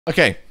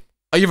Okay,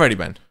 are you ready,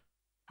 Ben?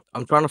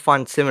 I'm trying to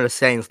find similar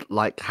sayings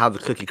like how the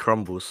cookie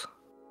crumbles.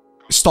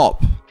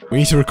 Stop. We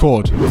need to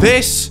record.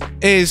 This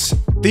is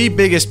the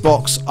biggest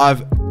box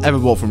I've ever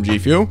bought from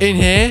GFUEL. In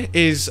here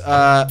is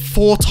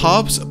 4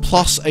 tubs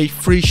plus a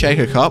free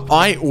shaker cup.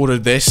 I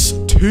ordered this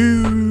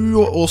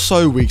 2 or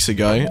so weeks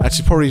ago.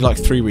 Actually, probably like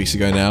 3 weeks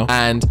ago now.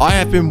 And I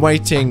have been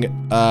waiting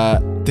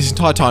this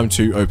entire time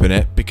to open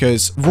it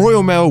because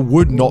Royal Mail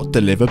would not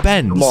deliver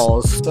Ben's.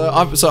 So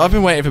I've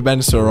been waiting for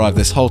Ben's to arrive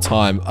this whole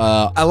time.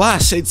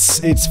 Alas,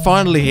 it's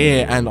finally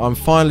here, and I'm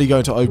finally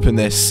going to open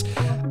this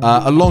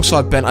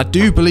alongside Ben. I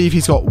do believe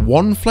he's got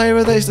 1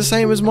 flavor that is the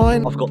same as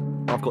mine. I've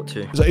got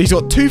 2. So he's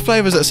got 2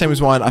 flavors that are the same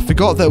as mine. I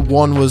forgot that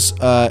one was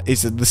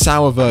is the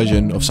sour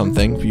version of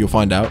something, but you'll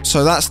find out.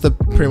 So that's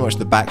pretty much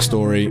the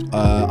backstory.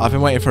 I've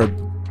been waiting for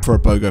a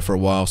BOGO for a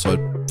while, so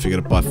I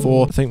figured I'd buy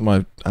 4. I think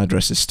my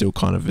address is still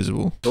kind of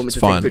visible. You want me to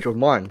take a picture of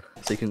mine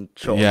so you can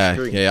show it on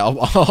the screen? Yeah,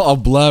 I'll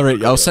blur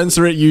it. I'll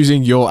censor it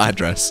using your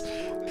address.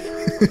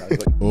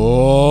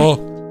 Oh,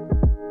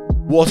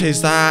 what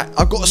is that?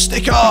 I've got a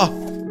sticker.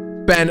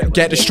 Ben,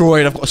 get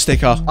destroyed. I've got a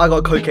sticker. I got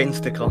a cocaine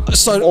sticker.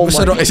 Is it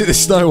the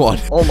snow one?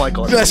 Oh my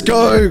god. Let's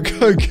go.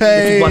 Cocaine.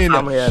 This is my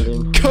family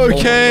heirloom.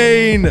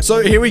 Cocaine. Oh,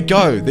 so here we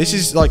go. This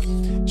is like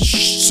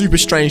super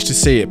strange to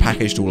see it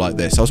packaged all like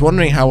this. I was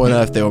wondering how on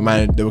earth they were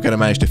going to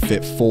manage to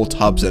fit 4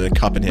 tubs and a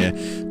cup in here,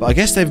 but I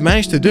guess they've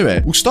managed to do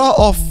it. We'll start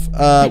off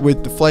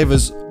with the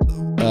flavors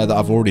that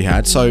I've already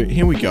had. So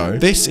here we go.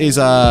 This is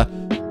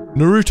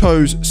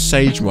Naruto's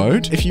Sage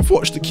Mode. If you've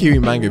watched the Kiwi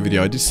Mango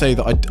video, I did say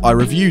that I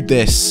reviewed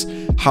this.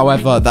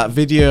 However, that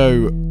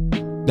video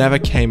never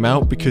came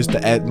out because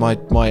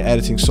my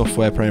editing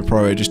software, Premiere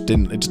Pro, it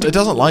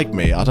doesn't like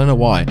me. I don't know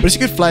why, but it's a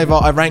good flavor.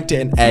 I ranked it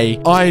an A.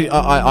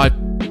 I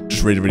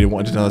just really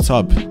wanted another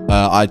tub.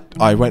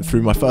 I went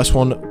through my first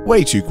one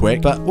way too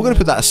quick, but we're gonna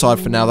put that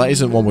aside for now. That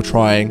isn't one we're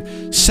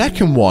trying.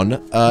 Second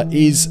one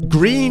is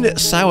Green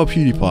Sour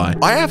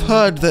PewDiePie. I have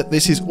heard that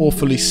this is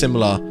awfully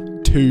similar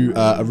to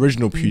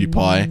original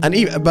PewDiePie, and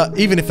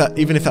even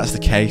if that's the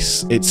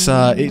case, it's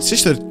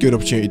just a good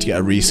opportunity to get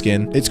a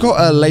reskin. It's got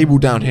a label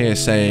down here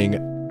saying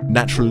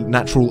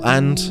natural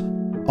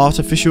and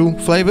artificial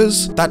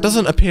flavors. That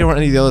doesn't appear on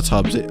any of the other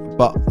tubs,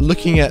 but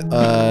looking at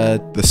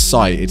the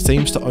site, it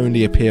seems to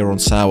only appear on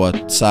sour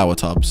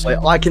tubs. Wait,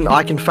 I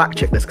can fact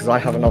check this because I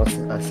have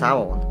another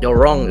sour one. You're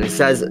wrong. It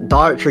says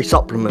dietary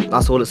supplement.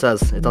 That's all it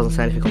says. It doesn't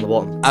say anything on the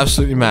bottom.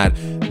 Absolutely mad.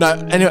 No,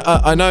 anyway,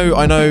 I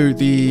know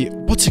the,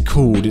 what's it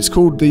called? It's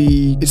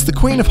the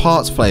Queen of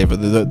Hearts flavor,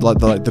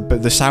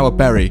 the sour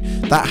berry.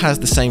 That has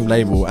the same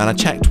label, and I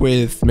checked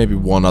with maybe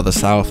one other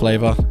sour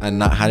flavor,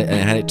 and that had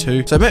it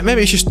too. So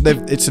maybe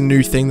it's a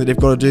new thing that they've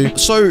got to do.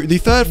 So the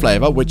third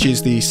flavor, which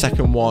is the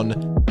second one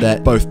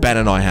that both Ben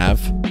and I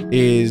have,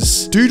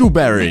 is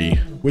Doodleberry,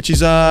 which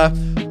is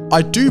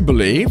I do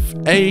believe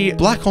a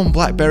black on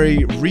blackberry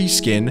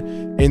reskin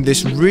in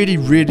this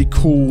really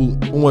cool,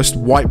 almost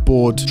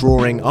whiteboard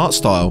drawing art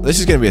style. This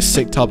is going to be a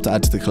sick tub to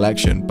add to the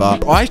collection,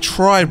 but I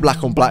tried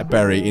black on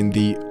blackberry in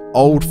the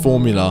old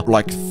formula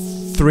like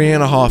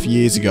 3.5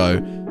 years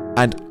ago,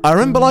 and I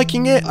remember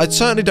liking it. I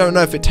certainly don't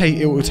know if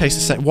it will taste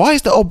the same. Why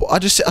is the odd? I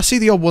see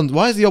the odd ones.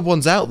 Why is the odd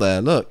ones out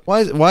there? Look,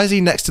 why is he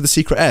next to the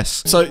secret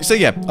S? So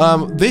yeah,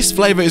 this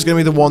flavor is going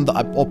to be the one that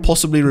I'll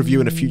possibly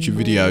review in a future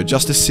video,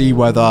 just to see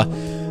whether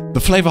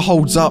the flavor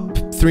holds up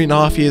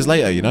 3.5 years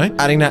later. You know,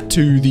 adding that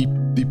to the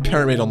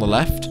pyramid on the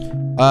left.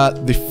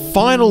 The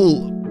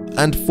final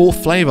and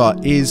 4th flavor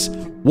is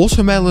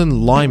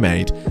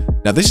Watermelon-Limeade.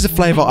 Now, this is a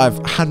flavor I've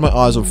had my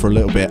eyes on for a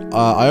little bit.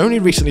 I only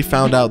recently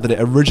found out that it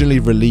originally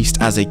released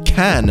as a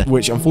can,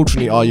 which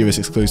unfortunately are US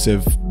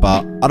exclusive,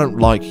 but I don't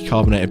like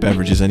carbonated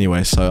beverages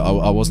anyway, so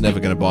I was never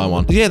going to buy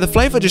one. But yeah, the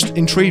flavor just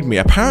intrigued me.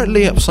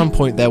 Apparently, at some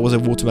point, there was a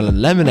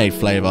Watermelon-Limeade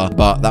flavor,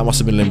 but that must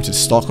have been limited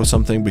stock or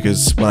something,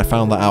 because when I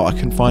found that out, I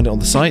couldn't find it on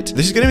the site.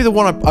 This is going to be the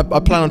one I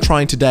plan on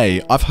trying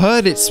today. I've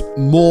heard it's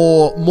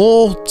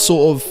more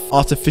sort of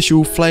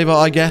artificial flavor,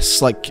 I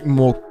guess, like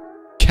more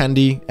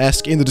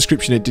candy-esque. In the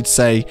description it did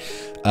say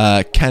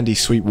candy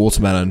sweet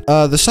watermelon.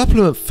 The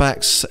supplement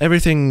facts,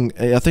 everything,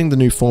 I think the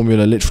new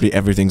formula, literally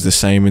everything's the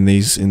same in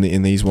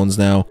these ones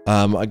now.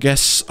 I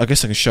guess I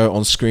can show it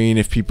on screen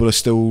if people are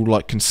still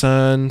like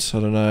concerned.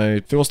 I don't know,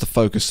 if it wants to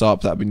focus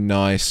up, that'd be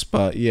nice,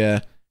 but yeah,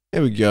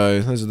 here we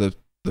go. Those are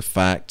the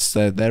facts.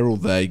 They're all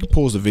there. You can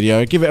pause the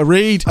video, give it a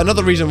read.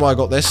 Another reason why I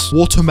got this,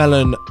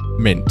 watermelon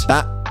mint.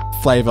 That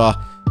flavor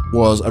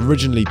was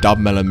originally Dub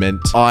Melon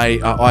Mint.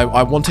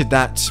 I wanted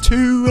that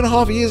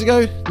 2.5 years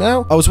ago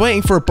now. I was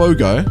waiting for a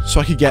BOGO so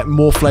I could get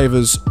more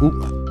flavors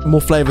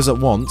at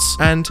once,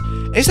 and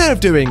instead of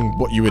doing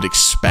what you would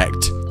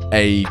expect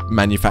a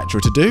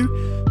manufacturer to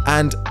do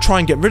and try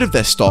and get rid of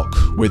their stock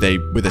with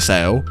a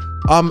sale,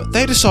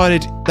 they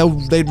decided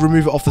they'd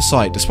remove it off the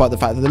site, despite the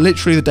fact that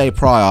literally the day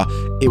prior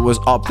it was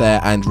up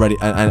there and ready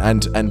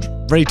and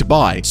ready to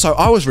buy. So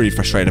I was really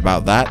frustrated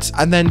about that,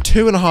 and then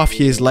 2.5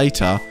 years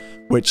later,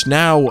 which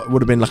now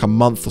would have been like a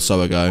month or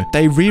so ago,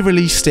 they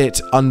re-released it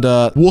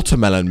under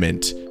Watermelon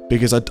Mint,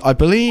 because I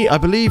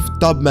believe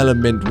Dub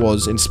Melon Mint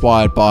was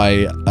inspired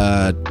by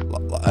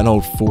an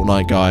old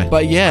Fortnite guy.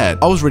 But yeah,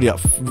 I was really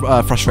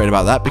frustrated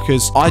about that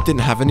because I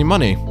didn't have any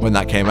money when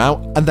that came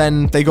out, and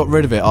then they got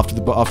rid of it after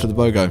the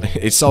BOGO.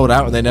 It sold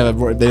out and they never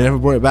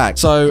brought it back.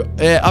 So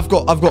yeah, I've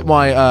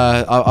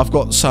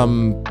got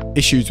some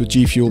issues with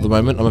GFUEL at the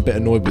moment. I'm a bit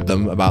annoyed with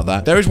them about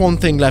that. There is one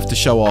thing left to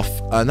show off,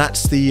 and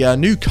that's the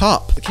new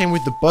cup that came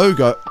with the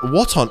BOGO.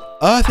 What on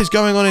earth is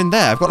going on in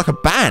there? I've got like a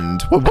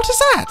band. What is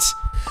that?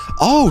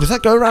 Oh, does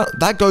that go around?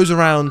 That goes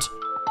around.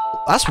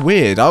 That's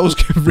weird. I was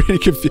really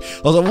confused.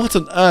 I was like, what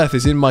on earth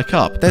is in my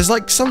cup? There's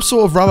like some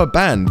sort of rubber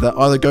band that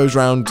either goes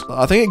around.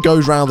 I think it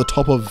goes around the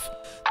top of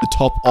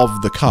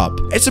the cup.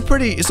 It's a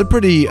pretty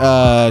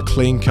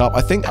clean cup.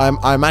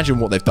 I imagine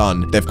what they've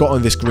done. They've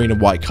gotten this green and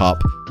white cup.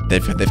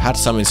 They've had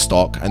some in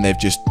stock, and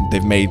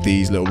they've made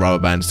these little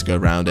rubber bands to go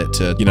around it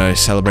to, you know,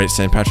 celebrate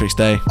St. Patrick's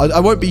Day. I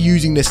won't be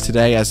using this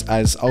today as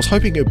I was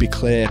hoping it would be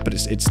clear, but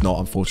it's not,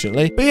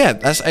 unfortunately. But yeah,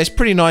 it's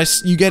pretty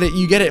nice. You get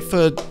it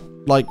for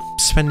like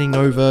spending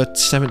over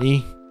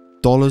 $70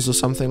 or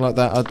something like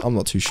that. I'm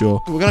not too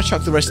sure. We're gonna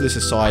chuck the rest of this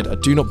aside. I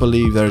do not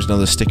believe there is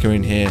another sticker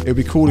in here. It would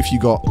be cool if you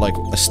got like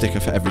a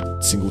sticker for every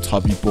single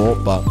tub you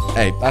bought, but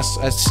hey,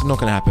 that's not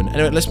gonna happen.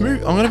 Anyway, let's move.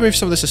 I'm gonna move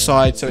some of this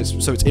aside so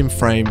it's in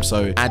frame,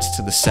 so it adds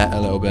to the set a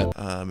little bit.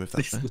 Move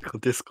that there.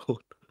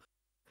 Discord.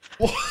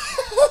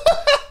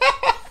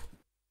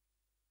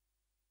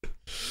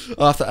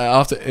 I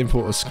have to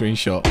import a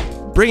screenshot.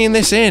 Bringing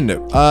this in,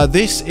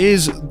 this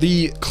is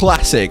the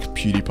classic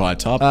PewDiePie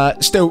tub.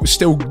 I've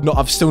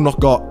still not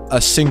got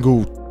a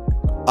single,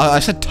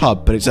 I said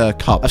tub, but it's a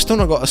cup. I've still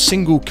not got a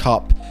single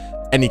cup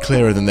any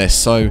clearer than this,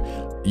 so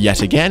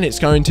yet again, it's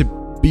going to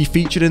be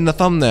featured in the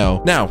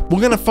thumbnail. Now,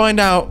 we're gonna find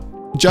out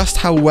just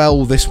how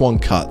well this one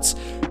cuts.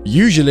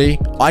 Usually,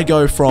 I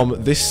go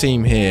from this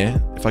seam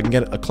here, if I can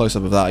get a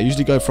close-up of that, I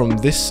usually go from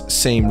this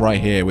seam right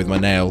here with my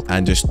nail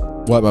and just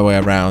work my way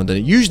around, and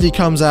it usually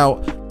comes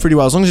out pretty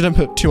well as long as you don't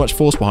put too much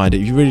force behind it.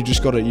 You've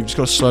just got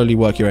to slowly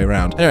work your way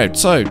around. Anyway,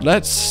 so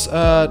let's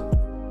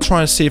try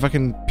and see if I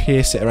can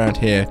pierce it around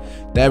here.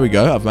 There we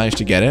go. I've managed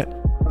to get it.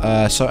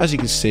 So as you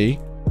can see,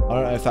 I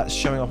don't know if that's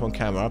showing up on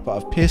camera, but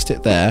I've pierced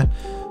it there.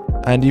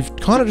 And you've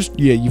kind of just,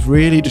 yeah, you've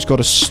really just got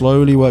to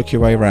slowly work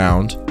your way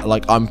around.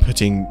 Like, I'm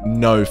putting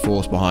no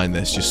force behind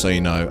this, just so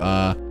you know.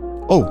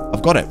 Oh,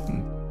 I've got it.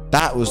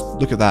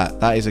 Look at that.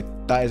 That is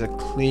a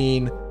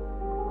clean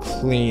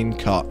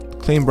cut.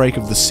 Clean break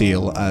of the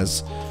seal,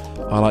 as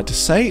I like to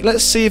say.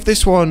 Let's see if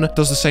this one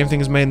does the same thing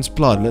as Maiden's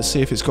Blood. Let's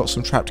see if it's got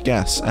some trapped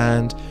gas.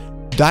 And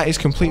that is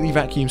completely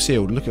vacuum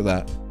sealed. Look at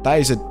that. That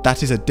is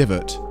a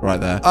divot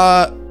right there.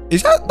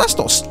 That's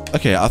not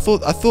okay. I thought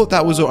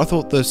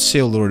the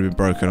seal had already been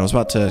broken. I was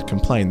about to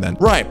complain then.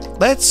 Right,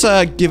 let's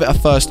give it a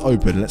first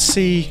open. Let's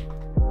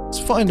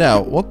find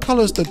out what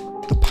color's the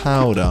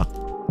powder.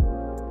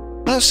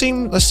 That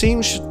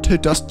seems to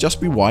just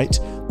be white.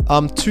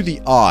 To the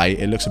eye,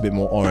 it looks a bit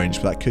more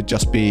orange, but that could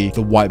just be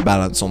the white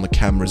balance on the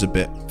camera is a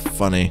bit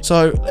funny.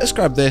 So let's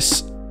grab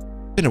this.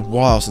 Been a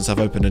while since I've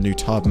opened a new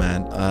tub,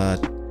 man.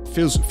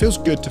 Feels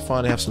good to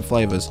finally have some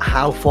flavors.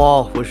 How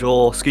far was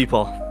your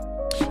scooper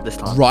this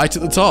time? Right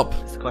at the top.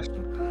 That's the question.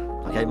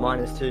 Okay, mine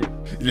is too.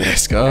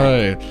 Let's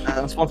go.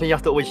 That's one thing you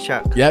have to always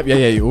check. Yep,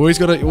 yeah. You always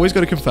gotta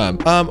confirm.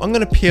 I'm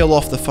gonna peel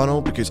off the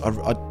funnel because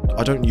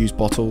I don't use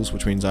bottles,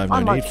 which means I have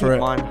no need for it.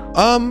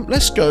 Mine.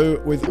 Let's go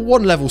with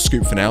one level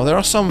scoop for now. There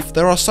are some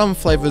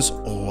flavors.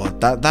 Oh,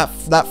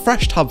 that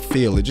fresh tub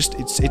feel.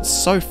 It's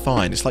so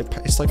fine. It's like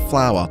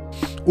flour.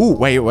 Ooh,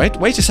 wait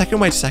a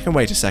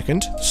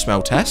second.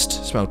 Smell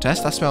test.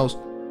 That smells.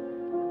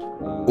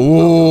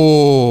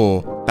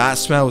 Oh, that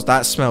smells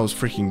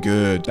freaking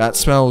good. That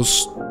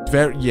smells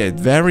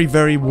very,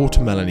 very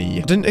watermelon-y.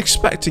 I didn't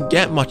expect to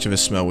get much of a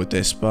smell with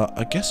this, but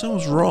I guess I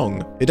was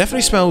wrong. It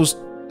definitely smells,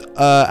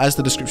 as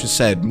the description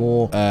said,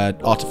 more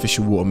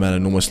artificial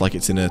watermelon, almost like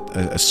it's in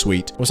a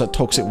sweet, almost like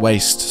toxic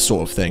waste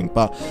sort of thing.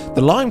 But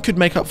the lime could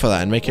make up for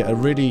that and make it a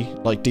really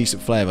like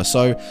decent flavor.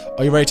 So,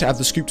 are you ready to add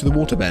the scoop to the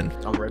water, Ben?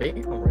 I'm ready.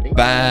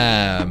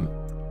 Bam!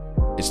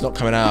 It's not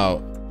coming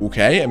out.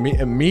 Okay,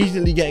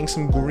 immediately getting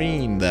some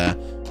green there,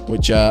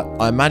 which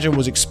I imagine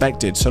was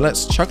expected. So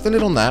let's chuck the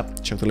lid on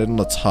that. Chuck the lid on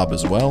the tub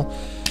as well.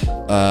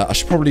 I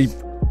should probably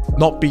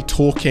not be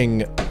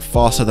talking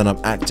faster than I'm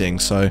acting.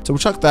 So we'll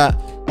chuck that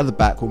at the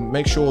back. We'll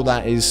make sure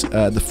that is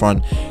at the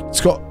front. It's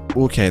got,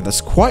 okay,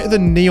 that's quite the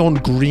neon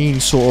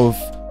green sort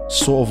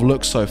of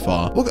look so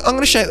far. Well, I'm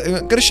gonna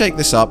shake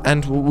this up,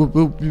 and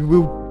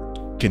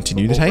we'll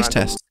continue the taste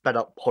test. Sped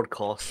up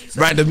podcast.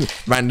 Random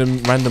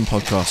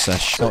podcast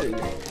sesh.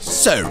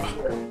 So,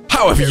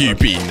 how have you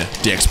been,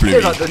 DX Blue? Hear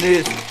about the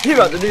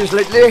news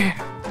lately?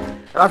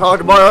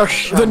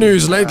 The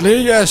news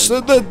lately, yes.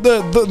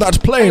 That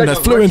plane that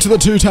flew into the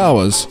two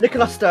towers.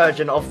 Nicola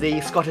Sturgeon of the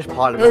Scottish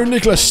Parliament. Oh,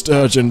 Nicola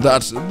Sturgeon,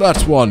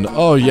 that one.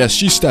 Oh yes,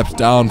 she stepped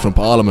down from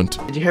Parliament.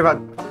 Did you hear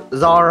about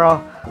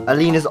Zara?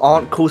 Alina's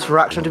aunt calls for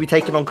action to be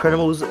taken on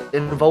criminals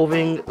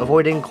involving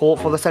avoiding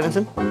court for the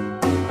sentencing.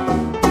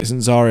 Isn't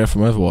Zarya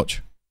from Overwatch?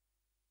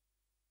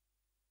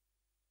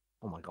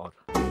 Oh my god.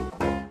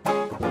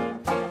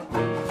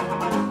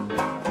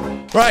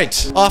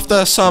 Right,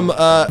 after some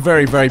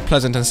very, very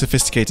pleasant and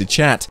sophisticated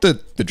chat,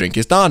 the drink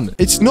is done.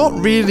 It's not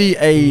really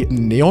a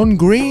neon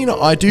green.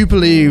 I do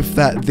believe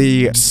that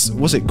the,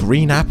 was it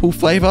green apple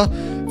flavor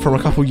from a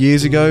couple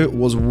years ago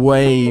was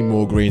way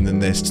more green than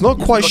this. It's not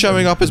quite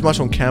showing up as much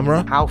on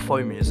camera. How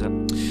foamy is it?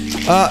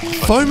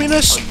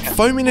 Foaminess,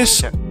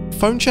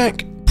 foam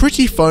check,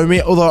 pretty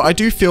foamy, although I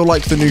do feel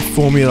like the new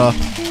formula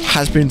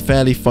has been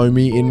fairly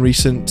foamy in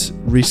recent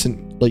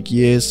like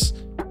years.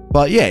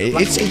 But yeah,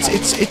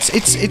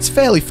 it's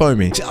fairly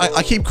foamy.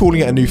 I keep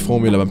calling it a new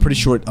formula. I'm pretty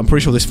sure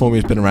this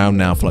formula's been around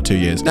now for like 2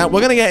 years. Now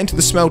we're gonna get into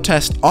the smell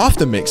test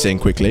after mixing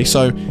quickly.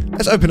 So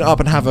let's open it up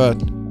and have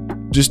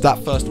just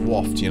that first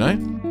waft. You know,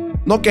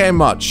 not getting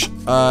much.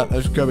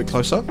 Let's go a bit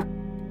closer.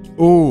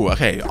 Ooh,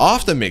 okay.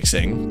 After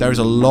mixing, there is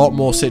a lot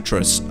more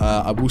citrus.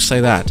 I will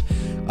say that.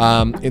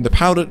 In the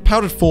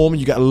powdered form,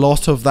 you get a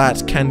lot of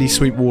that candy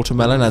sweet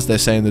watermelon, as they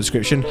say in the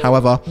description.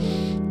 However,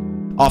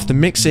 after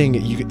mixing,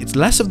 it's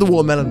less of the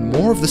watermelon,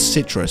 more of the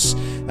citrus.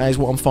 That is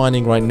what I'm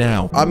finding right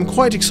now. I'm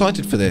quite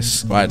excited for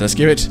this. Right, let's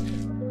give it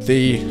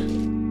the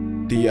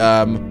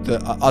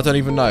I don't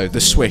even know,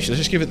 the swish. Let's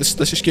just give it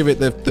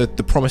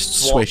the promised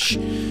swish,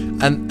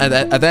 and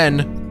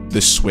then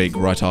the swig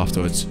right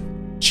afterwards.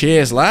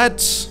 Cheers,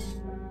 lads.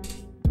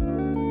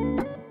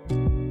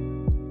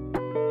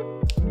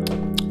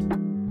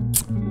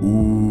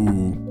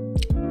 Ooh.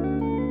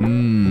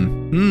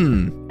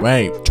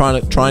 Wait,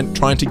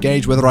 trying to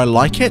gauge whether I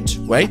like it.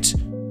 Wait.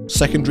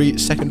 Secondary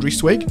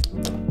swig.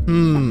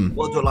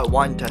 What do like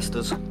wine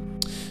testers?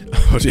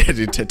 Oh,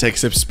 yeah, take a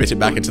sip, spit it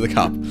back into the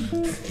cup.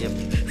 Yep.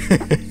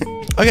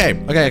 Okay.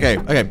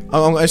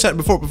 I said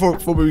before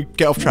we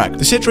get off track,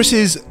 the citrus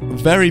is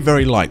very,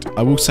 very light.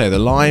 I will say the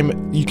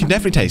lime, you can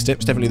definitely taste it.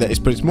 It's definitely there,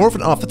 but it's more of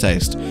an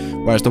aftertaste,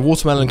 whereas the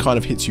watermelon kind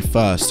of hits you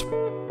first.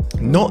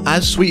 Not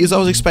as sweet as I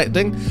was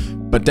expecting,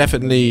 but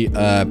definitely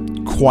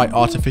quite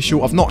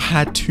artificial. I've not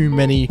had too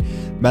many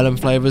melon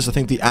flavors. I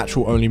think the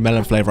actual only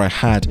melon flavor I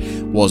had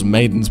was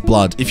Maiden's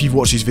Blood. If you've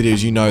watched these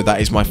videos, you know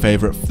that is my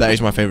favorite. That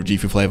is my favorite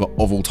GFUEL flavor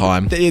of all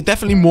time. They're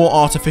definitely more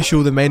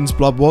artificial than Maiden's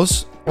Blood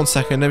was. 1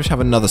 second, let me just have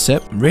another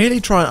sip. I'm really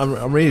trying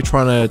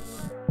to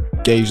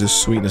gauge the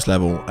sweetness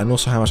level and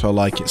also how much I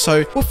like it.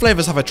 So, what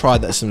flavors have I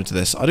tried that are similar to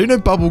this? I do know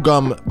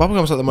bubblegum.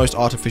 Bubblegum's like the most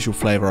artificial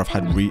flavor I've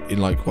had in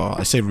like, well,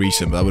 I say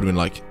recent, but that would have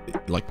been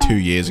like 2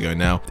 years ago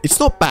now. It's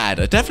not bad.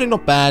 Definitely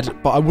not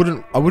bad, but I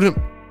wouldn't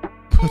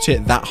put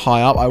it that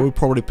high up. I would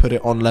probably put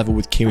it on level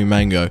with kiwi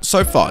mango.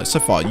 So far,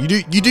 you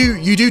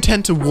do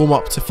tend to warm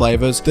up to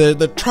flavors.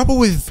 The trouble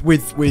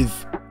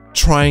with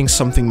trying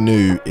something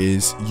new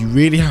is you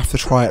really have to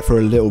try it for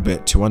a little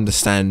bit to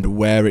understand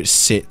where it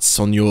sits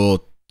on your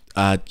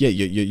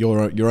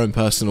your own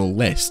personal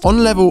list.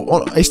 On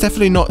level, it's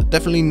definitely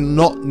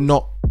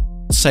not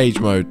sage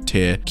mode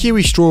tier.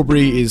 Kiwi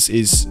strawberry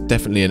is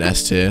definitely an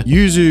S tier.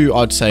 Yuzu,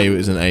 I'd say,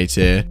 is an A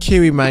tier.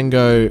 Kiwi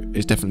mango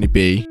is definitely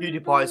B.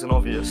 PewDiePie is an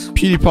obvious.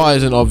 PewDiePie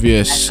is an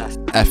obvious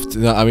F.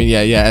 No, I mean,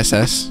 yeah,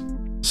 SS.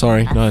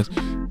 Sorry, no,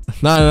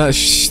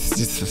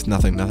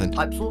 nothing.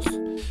 Hype sauce.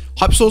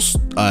 Hype sauce.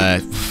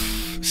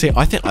 See,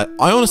 I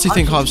honestly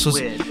think hype sauce.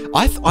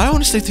 I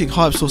honestly think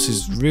hype sauce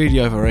is really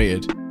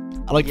overrated.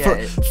 Like,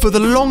 yeah, for the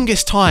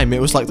longest time,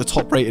 it was like the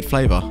top-rated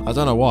flavor. I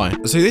don't know why.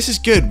 So this is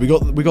good. We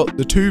got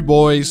the two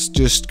boys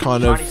just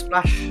kind of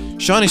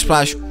Shiny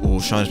Splash. Oh,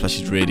 Shiny Splash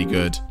is really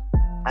good.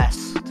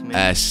 S to me.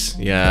 S.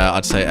 Yeah,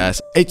 I'd say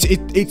S.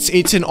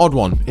 It's an odd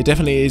one. It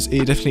definitely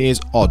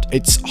is odd.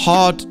 It's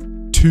hard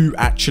to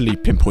actually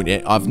pinpoint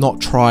it. I've not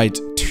tried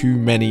too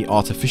many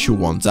artificial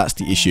ones. That's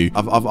the issue.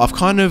 I've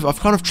kind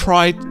of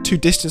tried to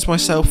distance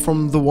myself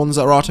from the ones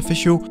that are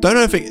artificial. Don't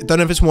know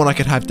if it's one I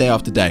could have day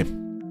after day.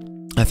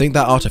 I think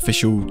that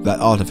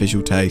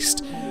artificial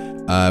taste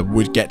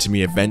would get to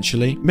me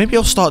eventually. Maybe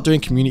I'll start doing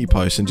community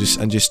posts and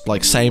just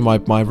like say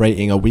my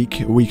rating a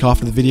week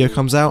after the video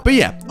comes out. But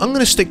yeah, I'm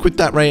gonna stick with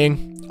that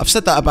rating. I've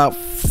said that about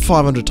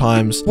 500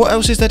 times. What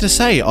else is there to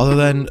say other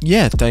than,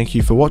 yeah, thank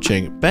you for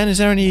watching. Ben, is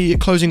there any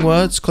closing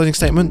words, closing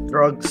statement?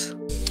 Drugs.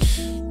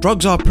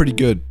 Drugs are pretty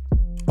good.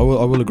 I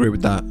will agree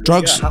with that.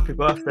 Drugs. Yeah, happy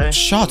birthday.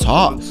 Shut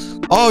up.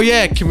 Oh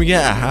yeah, can we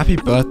get a happy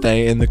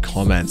birthday in the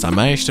comments? I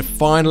managed to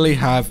finally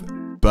have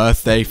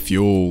birthday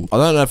fuel. I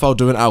don't know if I'll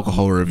do an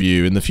alcohol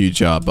review in the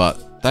future,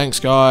 but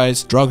thanks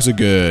guys. Drugs are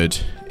good.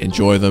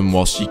 Enjoy them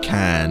whilst you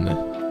can.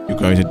 You're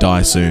going to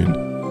die soon.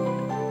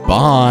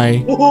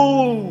 Bye.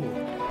 Woohoo!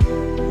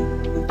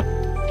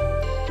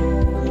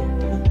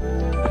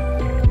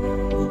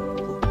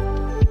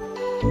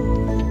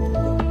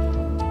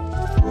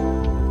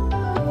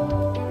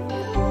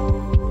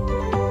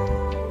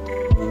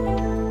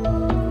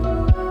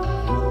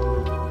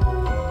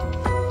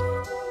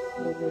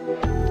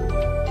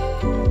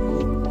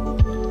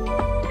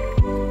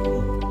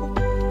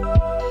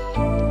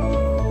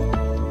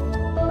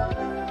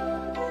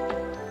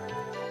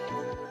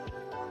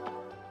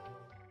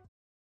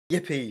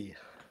 Yippee.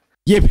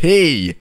 Yippee.